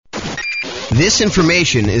This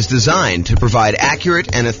information is designed to provide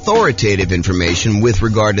accurate and authoritative information with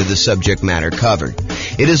regard to the subject matter covered.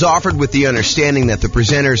 It is offered with the understanding that the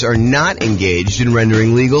presenters are not engaged in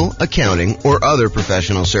rendering legal, accounting, or other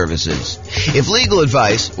professional services. If legal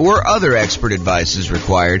advice or other expert advice is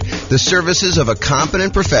required, the services of a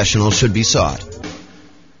competent professional should be sought.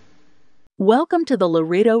 Welcome to the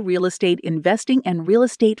Laredo Real Estate Investing and Real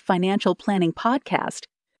Estate Financial Planning Podcast.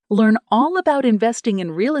 Learn all about investing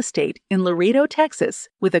in real estate in Laredo, Texas,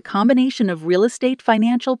 with a combination of real estate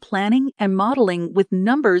financial planning and modeling with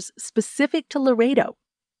numbers specific to Laredo,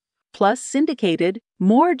 plus syndicated,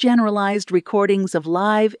 more generalized recordings of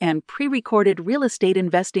live and pre-recorded real estate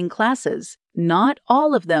investing classes, not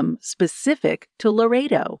all of them specific to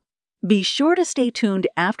Laredo. Be sure to stay tuned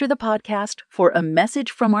after the podcast for a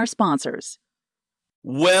message from our sponsors.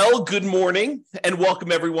 Well, good morning and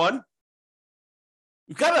welcome, everyone.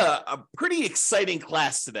 We've got a pretty exciting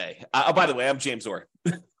class today. By the way, I'm James Orr.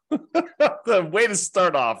 The way to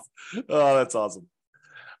start off. Oh, that's awesome.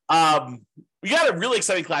 We got a really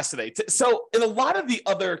exciting class today. So in a lot of the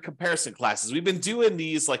other comparison classes, we've been doing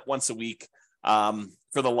these like once a week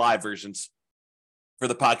for the live versions. For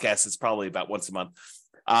the podcast, it's probably about once a month.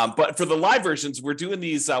 But for the live versions, we're doing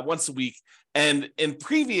these once a week. And in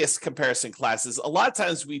previous comparison classes, a lot of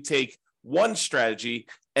times we take one strategy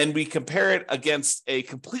and we compare it against a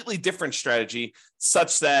completely different strategy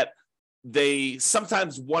such that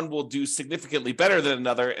sometimes one will do significantly better than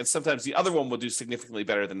another, and sometimes the other one will do significantly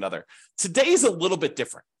better than another. Today is a little bit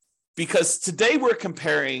different because today we're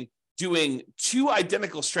comparing doing two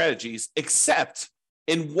identical strategies, except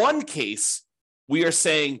in one case, we are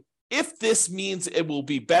saying, if this means it will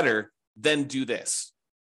be better, then do this.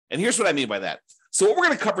 And here's what I mean by that. So what we're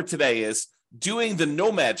going to cover today is doing the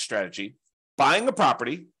nomad strategy, buying a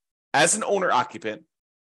property as an owner-occupant,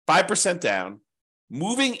 5% down,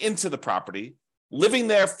 moving into the property, living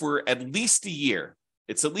there for at least a year.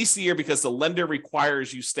 It's at least a year because the lender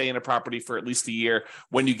requires you stay in a property for at least a year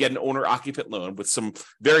when you get an owner-occupant loan, with some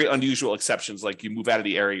very unusual exceptions, like you move out of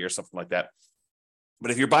the area or something like that.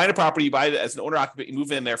 But if you're buying a property, you buy it as an owner-occupant, you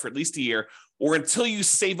move in there for at least a year, or until you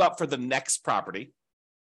save up for the next property.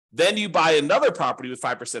 Then you buy another property with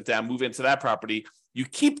 5% down, move into that property. You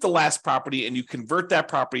keep the last property and you convert that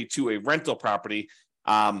property to a rental property.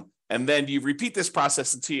 And then you repeat this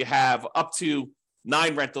process until you have up to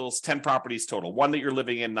 9 rentals, 10 properties total, one that you're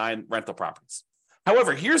living in, 9 rental properties.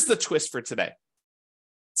 However, here's the twist for today.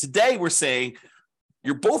 Today, we're saying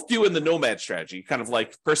you're both doing the nomad strategy, kind of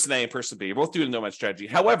like person A and person B. You're both doing the nomad strategy.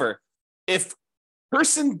 However, if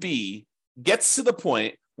person B gets to the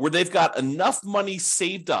point where they've got enough money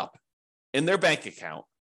saved up in their bank account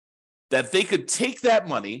that they could take that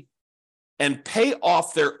money and pay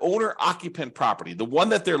off their owner-occupant property, the one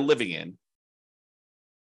that they're living in,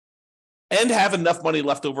 and have enough money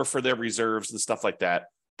left over for their reserves and stuff like that,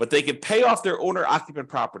 but they could pay off their owner-occupant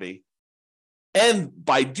property, and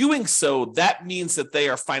by doing so, that means that they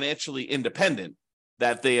are financially independent,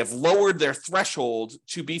 that they have lowered their threshold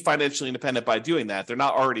to be financially independent by doing that. They're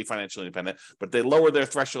not already financially independent, but they lower their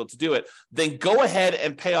threshold to do it. Then go ahead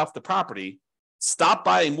and pay off the property, stop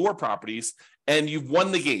buying more properties, and you've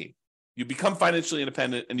won the game. You become financially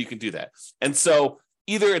independent and you can do that. And so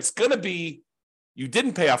either it's going to be you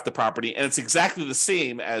didn't pay off the property and it's exactly the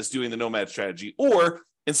same as doing the nomad strategy, or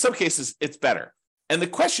in some cases it's better. And the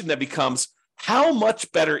question that becomes, how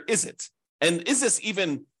much better is it? And is this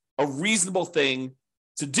even a reasonable thing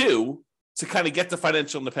to do to kind of get to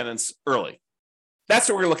financial independence early? That's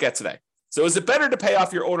what we're going to look at today. So is it better to pay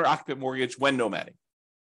off your owner-occupant mortgage when nomading?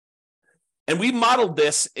 And we modeled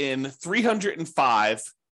this in 305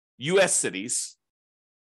 U.S. cities,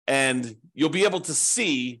 and you'll be able to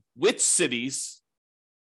see which cities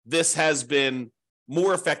this has been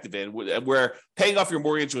more effective in, where paying off your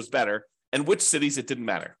mortgage was better, and which cities it didn't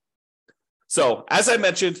matter. So as I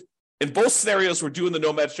mentioned, in both scenarios, we're doing the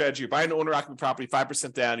nomad strategy. You're buying an owner-occupant property,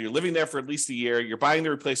 5% down. You're living there for at least a year. You're buying the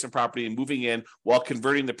replacement property and moving in while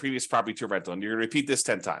converting the previous property to a rental. And you're going to repeat this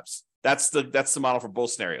 10 times. That's the model for both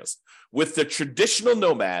scenarios. With the traditional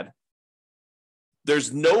nomad,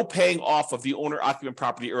 there's no paying off of the owner-occupant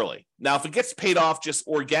property early. Now, if it gets paid off just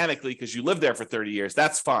organically because you lived there for 30 years,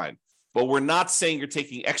 that's fine. But we're not saying you're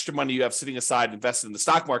taking extra money you have sitting aside, invested in the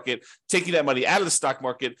stock market, taking that money out of the stock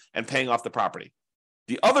market and paying off the property.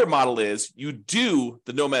 The other model is you do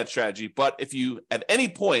the nomad strategy, but if you, at any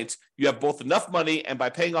point, you have both enough money and by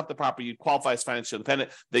paying off the property, you qualify as financially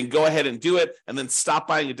independent, then go ahead and do it and then stop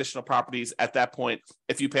buying additional properties at that point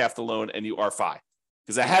if you pay off the loan and you are fine.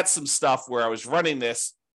 Because I had some stuff where I was running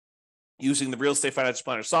this using the real estate financial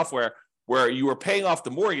planner software where you were paying off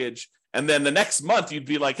the mortgage and then the next month you'd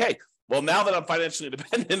be like, hey, Well, now that I'm financially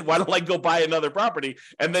independent, why don't I go buy another property?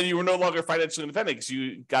 And then you were no longer financially independent because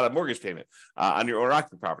you got a mortgage payment on your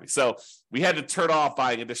owner-occupant property. So we had to turn off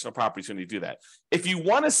buying additional properties when you do that. If you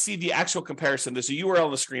want to see the actual comparison, there's a URL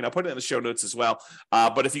on the screen. I'll put it in the show notes as well.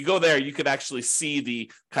 But if you go there, you could actually see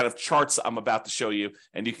the kind of charts I'm about to show you,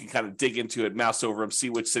 and you can kind of dig into it, mouse over them, see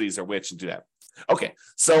which cities are which, and do that. Okay,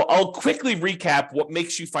 so I'll quickly recap what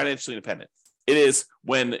makes you financially independent. It is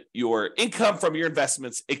when your income from your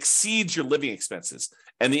investments exceeds your living expenses.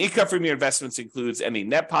 And the income from your investments includes any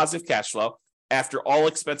net positive cash flow after all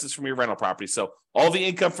expenses from your rental property. So all the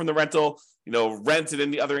income from the rental, rent and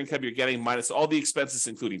any other income you're getting minus all the expenses,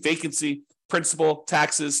 including vacancy, principal,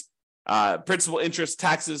 taxes, principal, interest,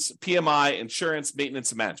 taxes, PMI, insurance,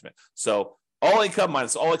 maintenance, and management. So all income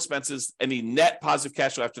minus all expenses, any net positive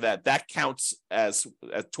cash flow after that, that counts as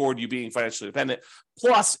toward you being financially independent,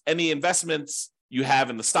 plus any investments you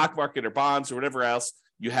have in the stock market or bonds or whatever else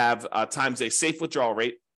you have times a safe withdrawal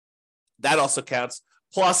rate. That also counts.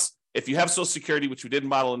 Plus, if you have Social Security, which we didn't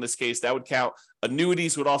model in this case, that would count.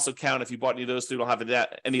 Annuities would also count if you bought any of those. So you don't have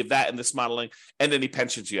any of that in this modeling, and any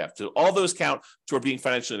pensions you have. So all those count toward being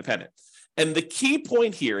financially independent. And the key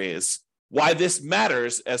point here is why this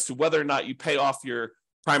matters as to whether or not you pay off your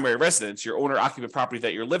primary residence, your owner-occupant property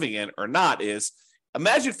that you're living in or not, is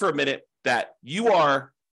imagine for a minute that you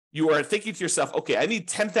are thinking to yourself, okay, I need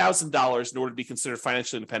 $10,000 in order to be considered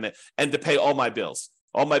financially independent and to pay all my bills.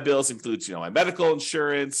 All my bills includes, my medical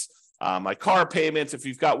insurance, my car payments, if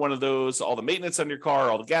you've got one of those, all the maintenance on your car,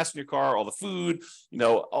 all the gas in your car, all the food,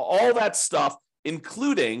 all that stuff,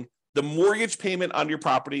 including the mortgage payment on your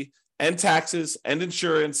property, and taxes and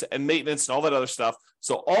insurance and maintenance and all that other stuff.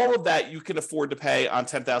 So all of that you can afford to pay on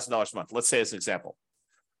 $10,000 a month. Let's say as an example.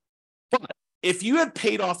 But if you had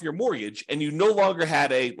paid off your mortgage and you no longer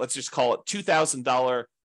had let's just call it $2,000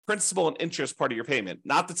 principal and interest part of your payment,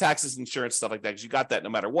 not the taxes, insurance, stuff like that, because you got that no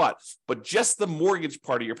matter what, but just the mortgage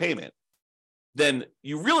part of your payment, then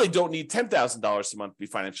you really don't need $10,000 a month to be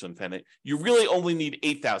financially independent. You really only need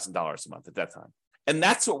 $8,000 a month at that time. And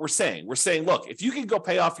that's what we're saying. We're saying, look, if you can go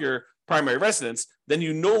pay off your primary residence, then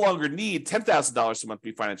you no longer need $10,000 a month to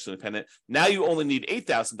be financially independent. Now you only need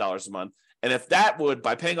 $8,000 a month. And if that would,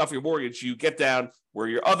 by paying off your mortgage, you get down where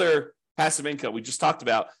your other passive income we just talked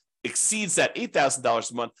about exceeds that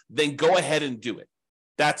 $8,000 a month, then go ahead and do it.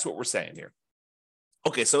 That's what we're saying here.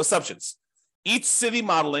 Okay, so assumptions. Each city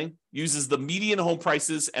modeling uses the median home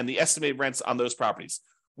prices and the estimated rents on those properties.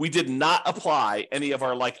 We did not apply any of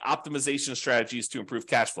our optimization strategies to improve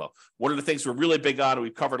cash flow. One of the things we're really big on, and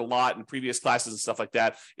we've covered a lot in previous classes and stuff like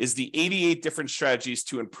that, is the 88 different strategies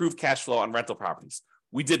to improve cash flow on rental properties.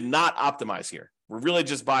 We did not optimize here. We're really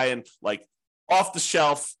just buying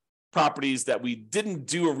off-the-shelf properties that we didn't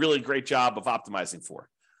do a really great job of optimizing for.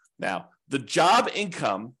 Now, the job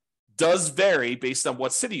income does vary based on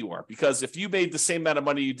what city you are, because if you made the same amount of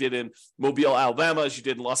money you did in Mobile, Alabama as you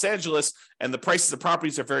did in Los Angeles, and the prices of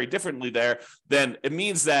properties are very differently there, then it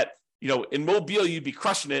means that, in Mobile, you'd be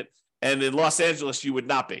crushing it, and in Los Angeles, you would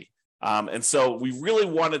not be. And so we really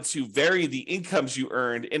wanted to vary the incomes you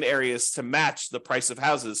earned in areas to match the price of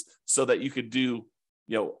houses so that you could do,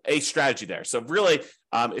 a strategy there. So really,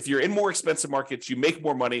 if you're in more expensive markets, you make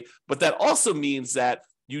more money, but that also means that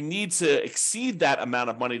you need to exceed that amount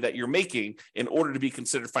of money that you're making in order to be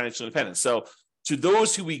considered financially independent. So to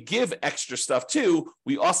those who we give extra stuff to,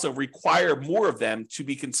 we also require more of them to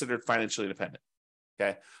be considered financially independent.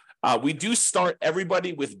 Okay. We do start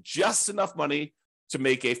everybody with just enough money to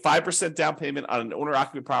make a 5% down payment on an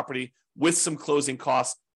owner-occupant property with some closing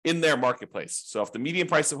costs in their marketplace. So if the median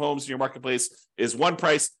price of homes in your marketplace is one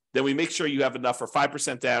price, then we make sure you have enough for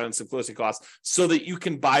 5% down and some closing costs so that you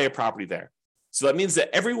can buy a property there. So that means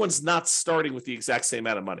that everyone's not starting with the exact same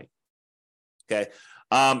amount of money. Okay.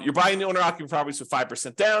 You're buying the owner-occupant properties with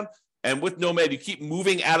 5% down. And with Nomad, you keep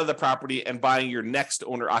moving out of the property and buying your next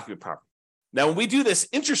owner-occupant property. Now, when we do this,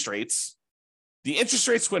 the interest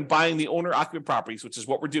rates when buying the owner-occupant properties, which is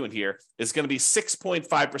what we're doing here, is going to be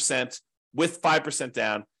 6.5% with 5%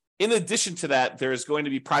 down. In addition to that, there is going to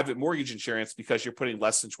be private mortgage insurance because you're putting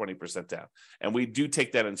less than 20% down. And we do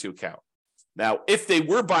take that into account. Now, if they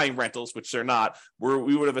were buying rentals, which they're not,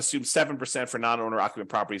 we would have assumed 7% for non-owner occupant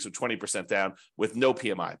properties with 20% down with no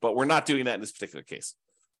PMI. But we're not doing that in this particular case.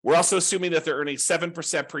 We're also assuming that they're earning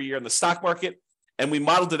 7% per year in the stock market. And we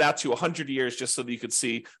modeled it out to 100 years just so that you could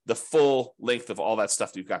see the full length of all that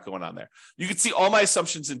stuff that you've got going on there. You can see all my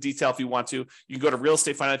assumptions in detail if you want to. You can go to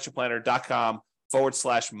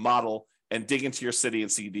realestatefinancialplanner.com/model and dig into your city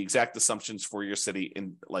and see the exact assumptions for your city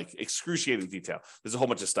in excruciating detail. There's a whole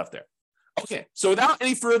bunch of stuff there. Okay, so without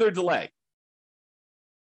any further delay,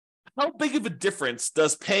 How big of a difference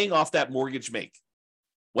does paying off that mortgage make?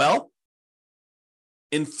 Well,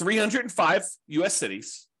 in 305 US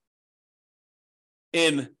cities,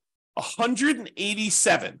 in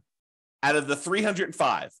 187 out of the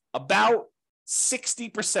 305, about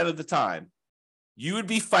 60% of the time, you would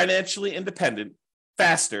be financially independent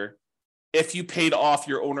faster if you paid off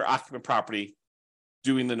your owner-occupant property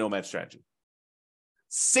doing the nomad strategy.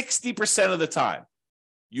 60% of the time,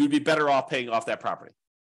 you would be better off paying off that property.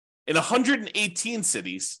 In 118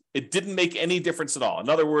 cities, it didn't make any difference at all. In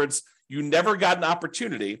other words, you never got an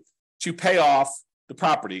opportunity to pay off the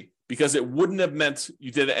property because it wouldn't have meant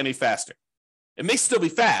you did it any faster. It may still be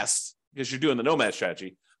fast because you're doing the nomad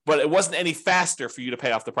strategy, but it wasn't any faster for you to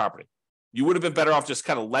pay off the property. You would have been better off just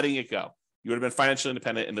kind of letting it go. You would have been financially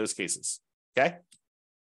independent in those cases. Okay?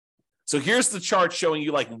 So here's the chart showing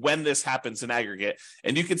you like when this happens in aggregate.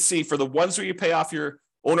 And you can see for the ones where you pay off your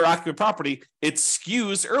owner-occupant property, it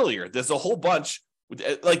skews earlier. There's a whole bunch.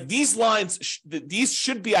 Like these lines, these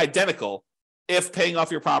should be identical if paying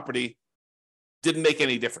off your property didn't make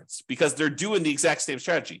any difference because they're doing the exact same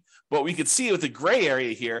strategy. But we could see with the gray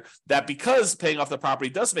area here that because paying off the property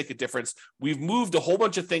does make a difference, we've moved a whole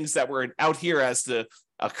bunch of things that were out here as to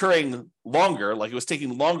occurring longer, like it was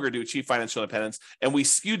taking longer to achieve financial independence, and we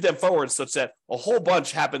skewed them forward such that a whole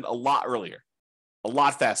bunch happened a lot earlier, a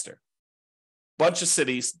lot faster. Bunch of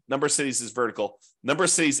cities, number of cities is vertical, number of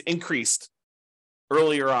cities increased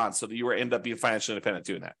earlier on so that you were end up being financially independent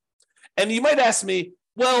doing that. And you might ask me,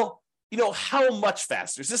 well, you know, how much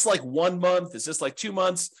faster? Is this like 1 month? Is this like 2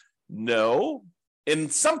 months? No. In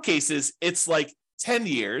some cases, it's like 10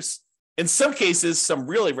 years. In some cases, some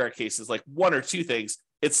really rare cases, like 1 or 2 things,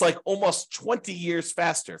 it's like almost 20 years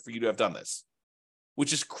faster for you to have done this,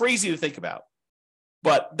 which is crazy to think about.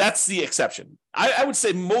 But that's the exception. I would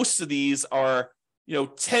say most of these are,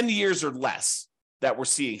 10 years or less that we're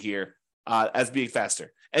seeing here as being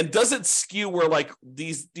faster. And does it skew where like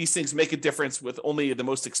these things make a difference with only the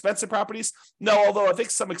most expensive properties? No, although I think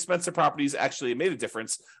some expensive properties actually made a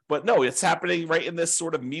difference. But no, it's happening right in this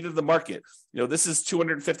sort of meat of the market. This is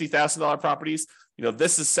 $250,000 properties.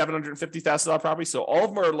 This is $750,000 properties. So all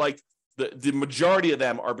of them are like the majority of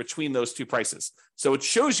them are between those two prices. So it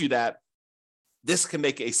shows you that this can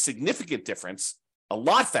make a significant difference a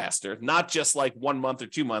lot faster, not just like 1 month or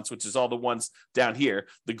 2 months, which is all the ones down here.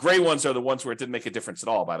 The gray ones are the ones where it didn't make a difference at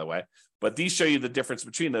all, by the way. But these show you the difference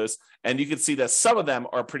between those. And you can see that some of them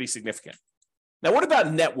are pretty significant. Now, what about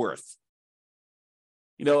net worth?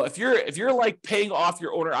 If you're like paying off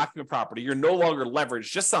your owner-occupant property, you're no longer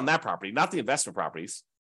leveraged just on that property, not the investment properties,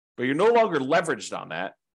 but you're no longer leveraged on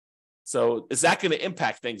that. So is that going to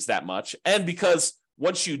impact things that much? And because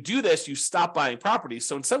once you do this, you stop buying properties.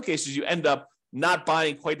 So in some cases, you end up not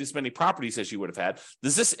buying quite as many properties as you would have had.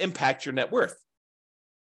 Does this impact your net worth?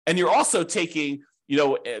 And you're also taking,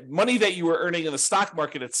 money that you were earning in the stock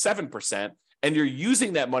market at 7%, and you're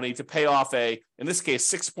using that money to pay off in this case,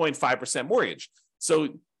 6.5% mortgage. So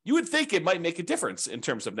you would think it might make a difference in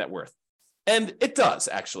terms of net worth. And it does,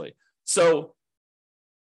 actually. So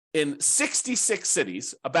in 66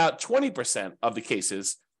 cities, about 20% of the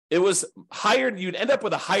cases, it was higher. You'd end up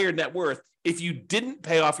with a higher net worth if you didn't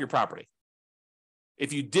pay off your property.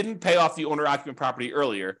 If you didn't pay off the owner-occupant property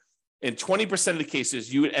earlier, in 20% of the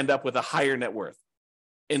cases, you would end up with a higher net worth.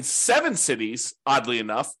 In 7 cities, oddly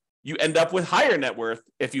enough, you end up with higher net worth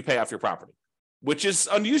if you pay off your property, which is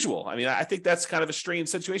unusual. I mean, I think that's kind of a strange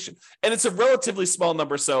situation. And it's a relatively small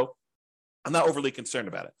number, so I'm not overly concerned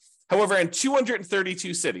about it. However, in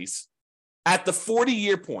 232 cities, at the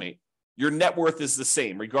 40-year point, your net worth is the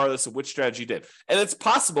same, regardless of which strategy you did. And it's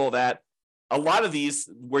possible that a lot of these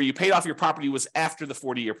where you paid off your property was after the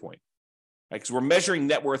 40-year point, right? Because we're measuring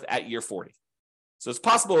net worth at year 40. So it's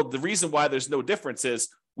possible the reason why there's no difference is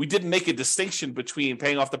we didn't make a distinction between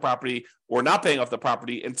paying off the property or not paying off the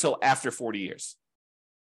property until after 40 years.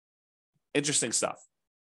 Interesting stuff.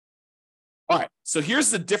 All right, so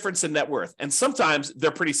here's the difference in net worth. And sometimes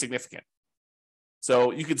they're pretty significant.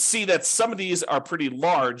 So you can see that some of these are pretty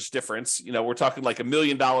large difference. We're talking like $1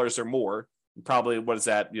 million or more. Probably, what is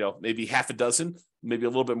that? Maybe half a dozen, maybe a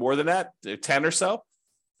little bit more than that, 10 or so.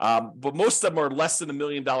 But most of them are less than $1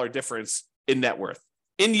 million difference in net worth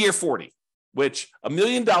in year 40, which $1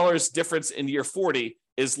 million difference in year 40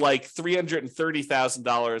 is like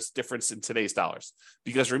 $330,000 difference in today's dollars.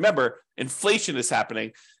 Because remember, inflation is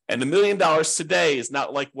happening, and $1 million today is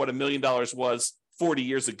not like what $1 million was 40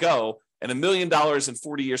 years ago, and $1 million in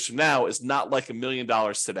 40 years from now is not like $1 million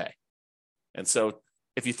today. And so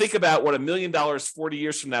if you think about what $1 million 40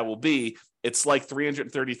 years from now will be, it's like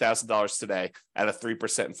 $330,000 today at a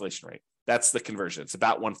 3% inflation rate. That's the conversion. It's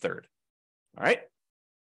about 1/3. All right.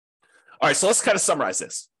 All right, so let's kind of summarize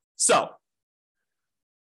this. So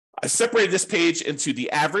I separated this page into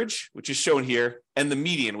the average, which is shown here, and the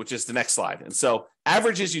median, which is the next slide. And so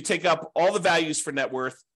average is you take up all the values for net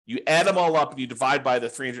worth, you add them all up, and you divide by the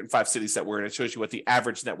 305 cities that we're in. It shows you what the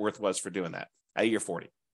average net worth was for doing that at year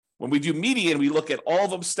 40. When we do median, we look at all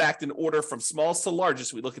of them stacked in order from smallest to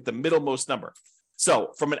largest. We look at the middlemost number.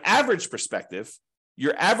 So from an average perspective,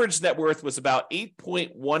 your average net worth was about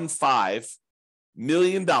 $8.15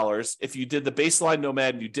 million if you did the baseline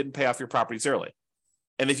nomad and you didn't pay off your properties early.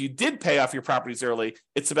 And if you did pay off your properties early,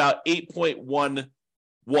 it's about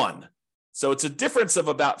 8.11. So it's a difference of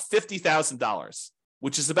about $50,000,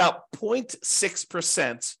 which is about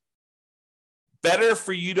 0.6% better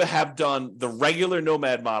for you to have done the regular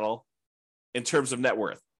nomad model in terms of net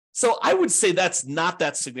worth. So I would say that's not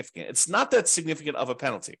that significant. It's not that significant of a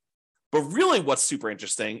penalty. But really what's super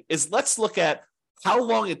interesting is let's look at how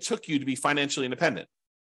long it took you to be financially independent.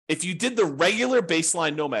 If you did the regular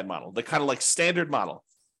baseline nomad model, the kind of like standard model,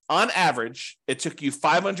 on average, it took you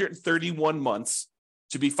 531 months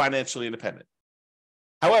to be financially independent.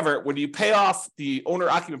 However, when you pay off the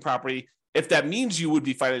owner-occupant property, if that means you would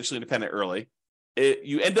be financially independent early,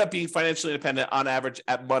 you end up being financially independent on average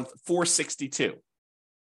at month 462.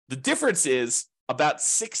 The difference is about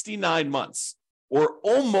 69 months or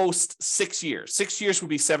almost 6 years. 6 years would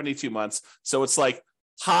be 72 months. So it's like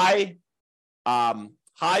high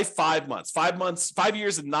 5 months, 5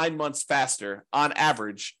 years and 9 months faster on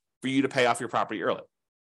average for you to pay off your property early.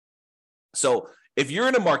 So if you're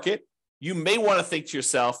in a market, you may want to think to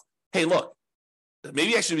yourself, hey, look,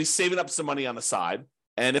 maybe I should be saving up some money on the side.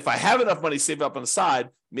 And if I have enough money saved up on the side,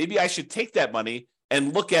 maybe I should take that money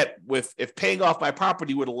and look at if paying off my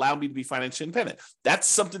property would allow me to be financially independent. That's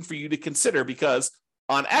something for you to consider because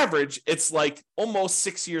on average, it's like almost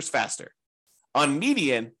 6 years faster. On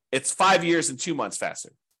median, it's 5 years and 2 months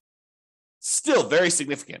faster. Still very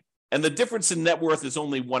significant. And the difference in net worth is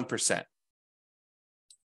only 1%.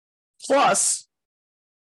 Plus,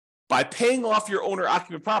 by paying off your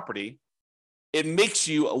owner-occupant property, it makes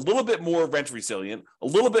you a little bit more rent resilient, a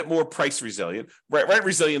little bit more price resilient. Rent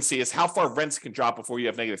resiliency is how far rents can drop before you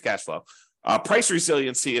have negative cash flow. Price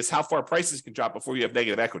resiliency is how far prices can drop before you have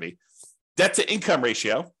negative equity. Debt to income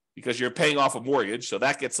ratio, because you're paying off a mortgage, so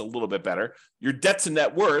that gets a little bit better. Your debt to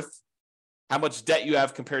net worth, how much debt you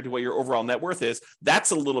have compared to what your overall net worth is,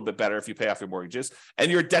 that's a little bit better if you pay off your mortgages.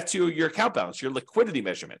 And your debt to your account balance, your liquidity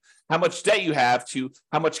measurement, how much debt you have to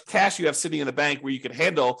how much cash you have sitting in the bank where you can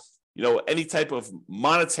handle any type of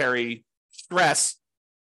monetary stress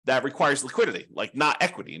that requires liquidity, like not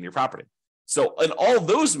equity in your property. So in all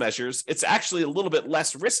those measures, it's actually a little bit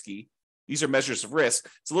less risky. These are measures of risk.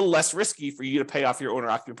 It's a little less risky for you to pay off your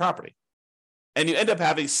owner-occupant property. And you end up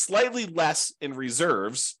having slightly less in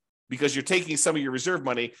reserves because you're taking some of your reserve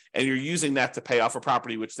money and you're using that to pay off a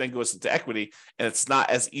property, which then goes into equity, and it's not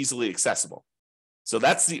as easily accessible. So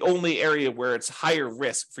that's the only area where it's higher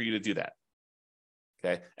risk for you to do that.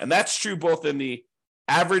 Okay, and that's true both in the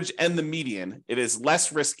average and the median. It is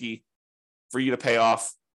less risky for you to pay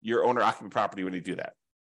off your owner-occupant property when you do that.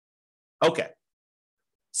 Okay,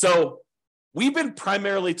 so we've been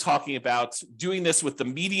primarily talking about doing this with the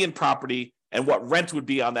median property and what rent would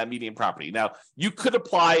be on that median property. Now, you could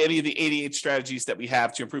apply any of the 88 strategies that we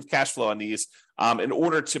have to improve cash flow on these in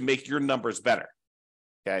order to make your numbers better.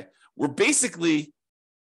 Okay, we're basically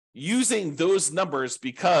using those numbers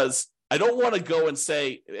because I don't want to go and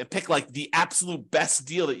say and pick like the absolute best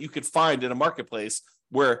deal that you could find in a marketplace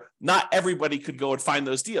where not everybody could go and find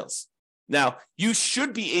those deals. Now, you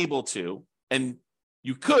should be able to, and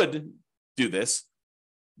you could do this,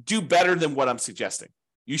 do better than what I'm suggesting.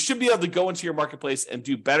 You should be able to go into your marketplace and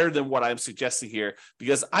do better than what I'm suggesting here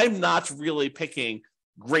because I'm not really picking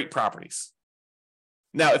great properties.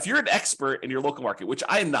 Now, if you're an expert in your local market, which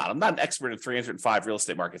I am not, I'm not an expert in 305 real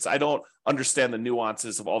estate markets. I don't understand the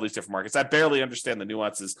nuances of all these different markets. I barely understand the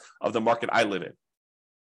nuances of the market I live in.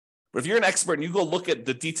 But if you're an expert and you go look at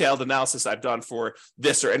the detailed analysis I've done for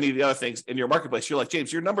this or any of the other things in your marketplace, you're like,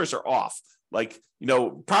 James, your numbers are off. Like,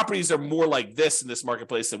 properties are more like this in this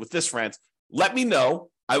marketplace than with this rent. Let me know.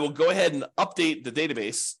 I will go ahead and update the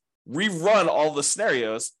database, rerun all the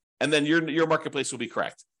scenarios, and then your marketplace will be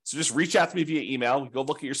correct. So just reach out to me via email, go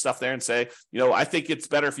look at your stuff there and say, I think it's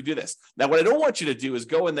better if you do this. Now, what I don't want you to do is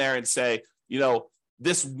go in there and say,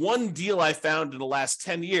 this one deal I found in the last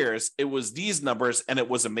 10 years, it was these numbers and it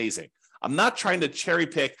was amazing. I'm not trying to cherry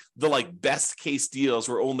pick the best case deals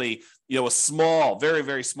where only, a small, very,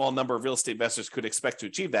 very small number of real estate investors could expect to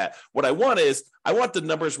achieve that. What I want is the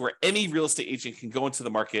numbers where any real estate agent can go into the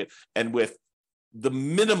market and with the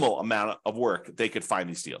minimal amount of work, they could find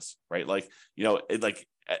these deals, right?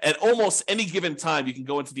 At almost any given time, you can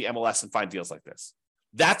go into the MLS and find deals like this.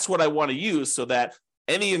 That's what I want to use so that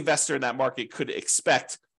any investor in that market could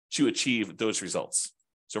expect to achieve those results.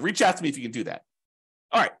 So reach out to me if you can do that.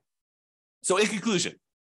 All right. So in conclusion,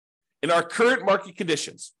 in our current market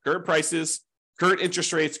conditions, current prices, current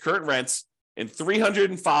interest rates, current rents, in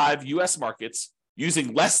 305 U.S. markets,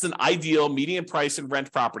 using less than ideal median price and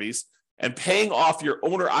rent properties, and paying off your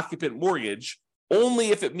owner-occupant mortgage only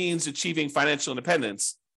if it means achieving financial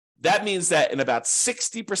independence, that means that in about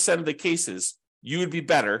 60% of the cases, you would be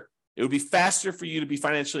better. It would be faster for you to be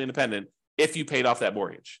financially independent if you paid off that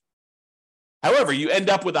mortgage. However, you end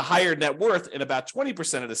up with a higher net worth in about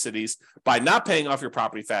 20% of the cities by not paying off your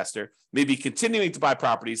property faster, maybe continuing to buy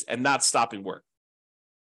properties and not stopping work.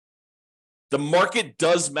 The market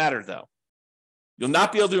does matter, though. You'll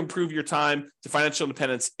not be able to improve your time to financial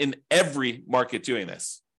independence in every market doing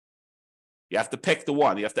this. You have to pick the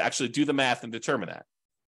one. You have to actually do the math and determine that.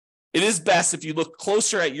 It is best if you look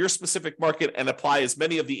closer at your specific market and apply as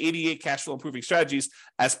many of the 88 cash flow improving strategies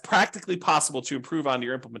as practically possible to improve on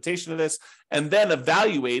your implementation of this, and then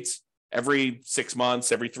evaluate every 6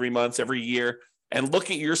 months, every 3 months, every year, and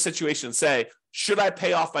look at your situation and say, should I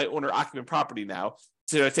pay off my owner-occupant property now?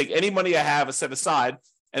 Should I take any money I have and set aside?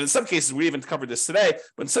 And in some cases, we even covered this today,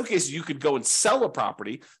 but in some cases, you could go and sell a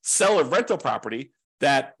property, sell a rental property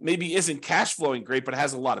that maybe isn't cash flowing great, but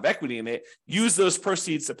has a lot of equity in it. Use those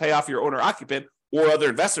proceeds to pay off your owner-occupant or other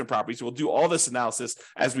investment properties. We'll do all this analysis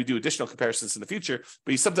as we do additional comparisons in the future.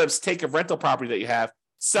 But you sometimes take a rental property that you have,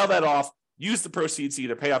 sell that off, use the proceeds to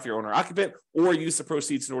either pay off your owner-occupant or use the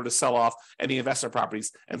proceeds in order to sell off any investment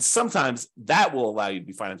properties. And sometimes that will allow you to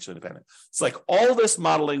be financially independent. It's like all this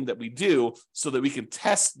modeling that we do so that we can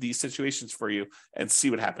test these situations for you and see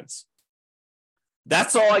what happens.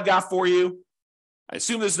 That's all I got for you. I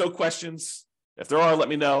assume there's no questions. If there are, let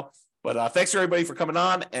me know. But thanks everybody for coming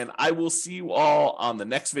on, and I will see you all on the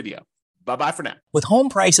next video. Bye-bye for now. With home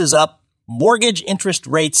prices up, mortgage interest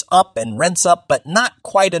rates up, and rents up, but not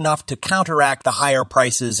quite enough to counteract the higher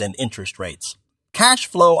prices and interest rates. Cash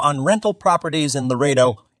flow on rental properties in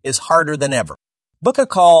Laredo is harder than ever. Book a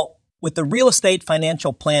call with the Real Estate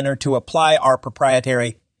Financial Planner to apply our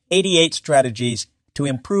proprietary 88 strategies to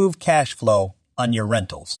improve cash flow on your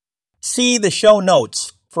rentals. See the show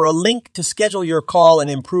notes for a link to schedule your call and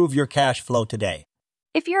improve your cash flow today.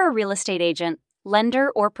 If you're a real estate agent, lender,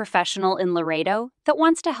 or professional in Laredo that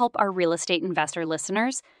wants to help our real estate investor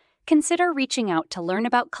listeners, consider reaching out to learn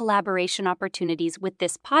about collaboration opportunities with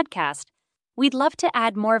this podcast. We'd love to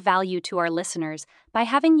add more value to our listeners by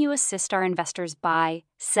having you assist our investors buy,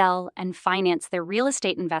 sell, and finance their real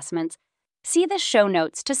estate investments. See the show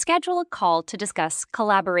notes to schedule a call to discuss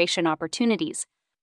collaboration opportunities.